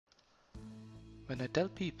When I tell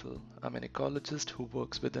people I'm an ecologist who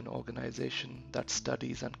works with an organization that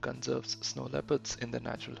studies and conserves snow leopards in their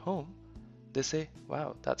natural home, they say,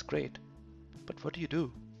 wow, that's great, but what do you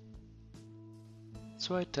do?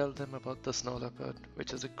 So I tell them about the snow leopard,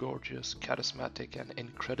 which is a gorgeous, charismatic, and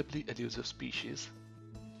incredibly elusive species.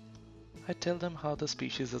 I tell them how the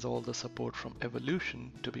species has all the support from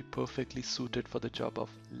evolution to be perfectly suited for the job of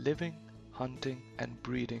living, hunting, and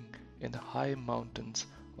breeding in the high mountains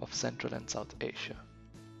of Central and South Asia.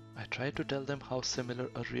 I try to tell them how similar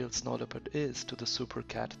a real snow leopard is to the super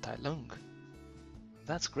cat Tai Lung.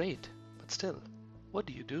 That's great, but still, what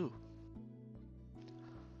do you do?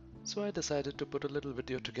 So I decided to put a little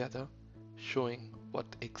video together showing what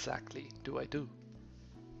exactly do I do.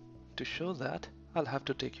 To show that, I'll have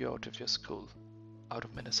to take you out of your school, out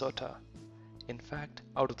of Minnesota. In fact,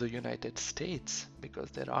 out of the United States, because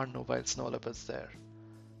there are no wild snow leopards there.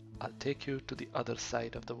 I'll take you to the other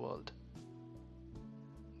side of the world.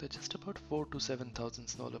 There are just about 4,000 to 7,000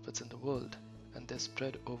 snow leopards in the world, and they're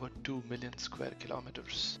spread over 2 million square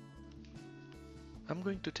kilometers. I'm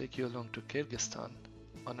going to take you along to Kyrgyzstan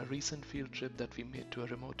on a recent field trip that we made to a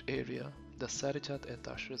remote area, the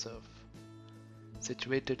Sarychat-Ertash Reserve.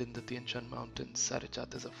 Situated in the Tian Shan Mountains,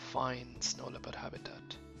 Sarychat is a fine snow leopard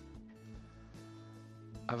habitat.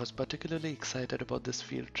 I was particularly excited about this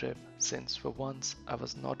field trip since for once I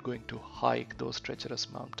was not going to hike those treacherous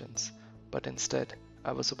mountains, but instead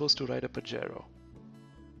I was supposed to ride a Pajero.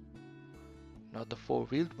 Not the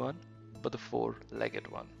four-wheeled one, but the four-legged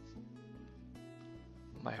one.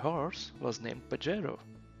 My horse was named Pajero.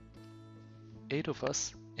 8 of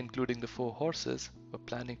us, including the 4 horses, were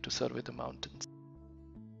planning to survey the mountains.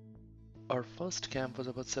 Our first camp was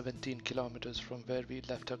about 17 kilometers from where we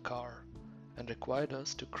left our car and required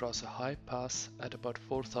us to cross a high pass at about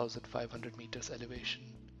 4,500 meters elevation.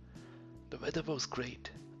 The weather was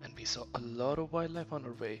great and we saw a lot of wildlife on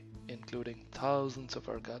our way, including thousands of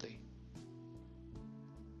argali.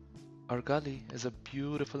 Argali is a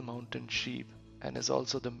beautiful mountain sheep and is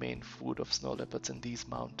also the main food of snow leopards in these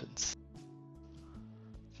mountains.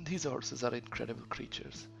 These horses are incredible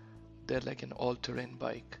creatures. They're like an all-terrain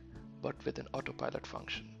bike, but with an autopilot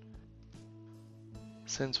function.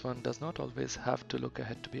 Since one does not always have to look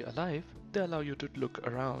ahead to be alive, they allow you to look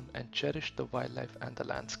around and cherish the wildlife and the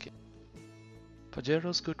landscape.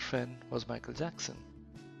 Pajero's good friend was Michael Jackson.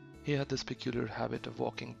 He had this peculiar habit of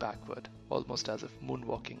walking backward, almost as if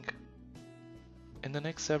moonwalking. In the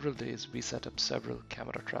next several days, we set up several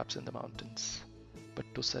camera traps in the mountains.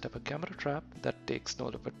 But to set up a camera trap that takes snow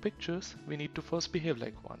leopard pictures, we need to first behave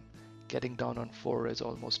like one. Getting down on 4 is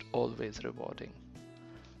almost always rewarding.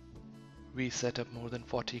 We set up more than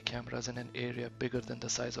 40 cameras in an area bigger than the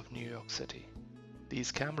size of New York City. These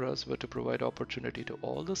cameras were to provide opportunity to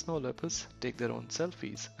all the snow leopards take their own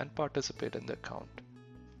selfies and participate in the count.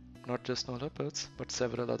 Not just snow leopards, but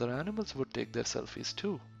several other animals would take their selfies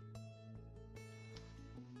too.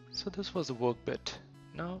 So this was the work bit.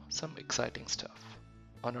 Now some exciting stuff.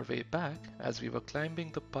 On our way back, as we were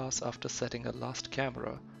climbing the pass after setting our last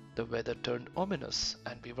camera, the weather turned ominous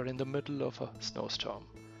and we were in the middle of a snowstorm.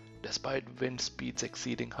 Despite wind speeds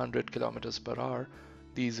exceeding 100 kilometers per hour,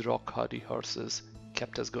 these rock-hardy horses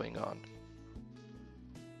kept us going on.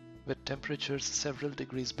 With temperatures several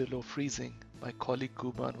degrees below freezing, my colleague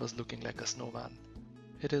Kuban was looking like a snowman.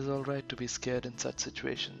 It is alright to be scared in such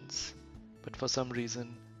situations, but for some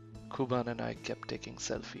reason, Kuban and I kept taking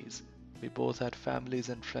selfies. We both had families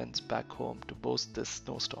and friends back home to boast this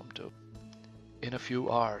snowstorm to. In a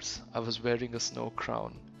few hours, I was wearing a snow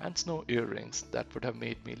crown and snow earrings that would have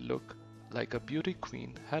made me look like a beauty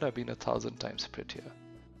queen had I been 1,000 times prettier.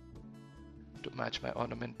 To match my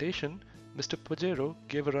ornamentation, Mr. Pajero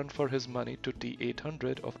gave a run for his money to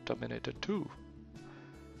T-800 of Terminator 2.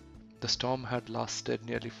 The storm had lasted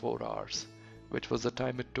nearly 4 hours, which was the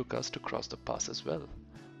time it took us to cross the pass as well.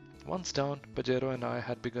 Once down, Pajero and I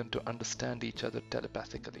had begun to understand each other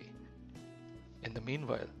telepathically. In the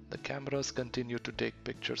meanwhile, the cameras continued to take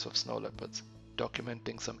pictures of snow leopards,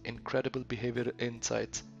 documenting some incredible behavioral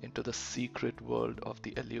insights into the secret world of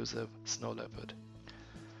the elusive snow leopard.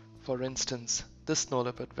 For instance, this snow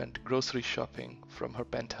leopard went grocery shopping from her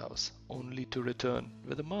penthouse, only to return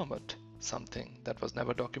with a marmot, something that was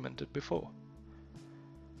never documented before.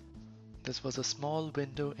 This was a small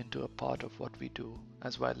window into a part of what we do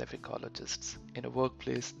as wildlife ecologists in a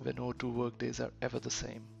workplace where no 2 workdays are ever the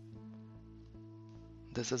same.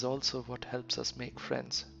 This is also what helps us make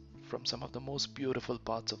friends from some of the most beautiful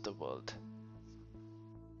parts of the world.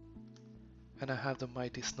 And I have the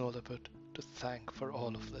mighty snow leopard to thank for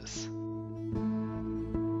all of this.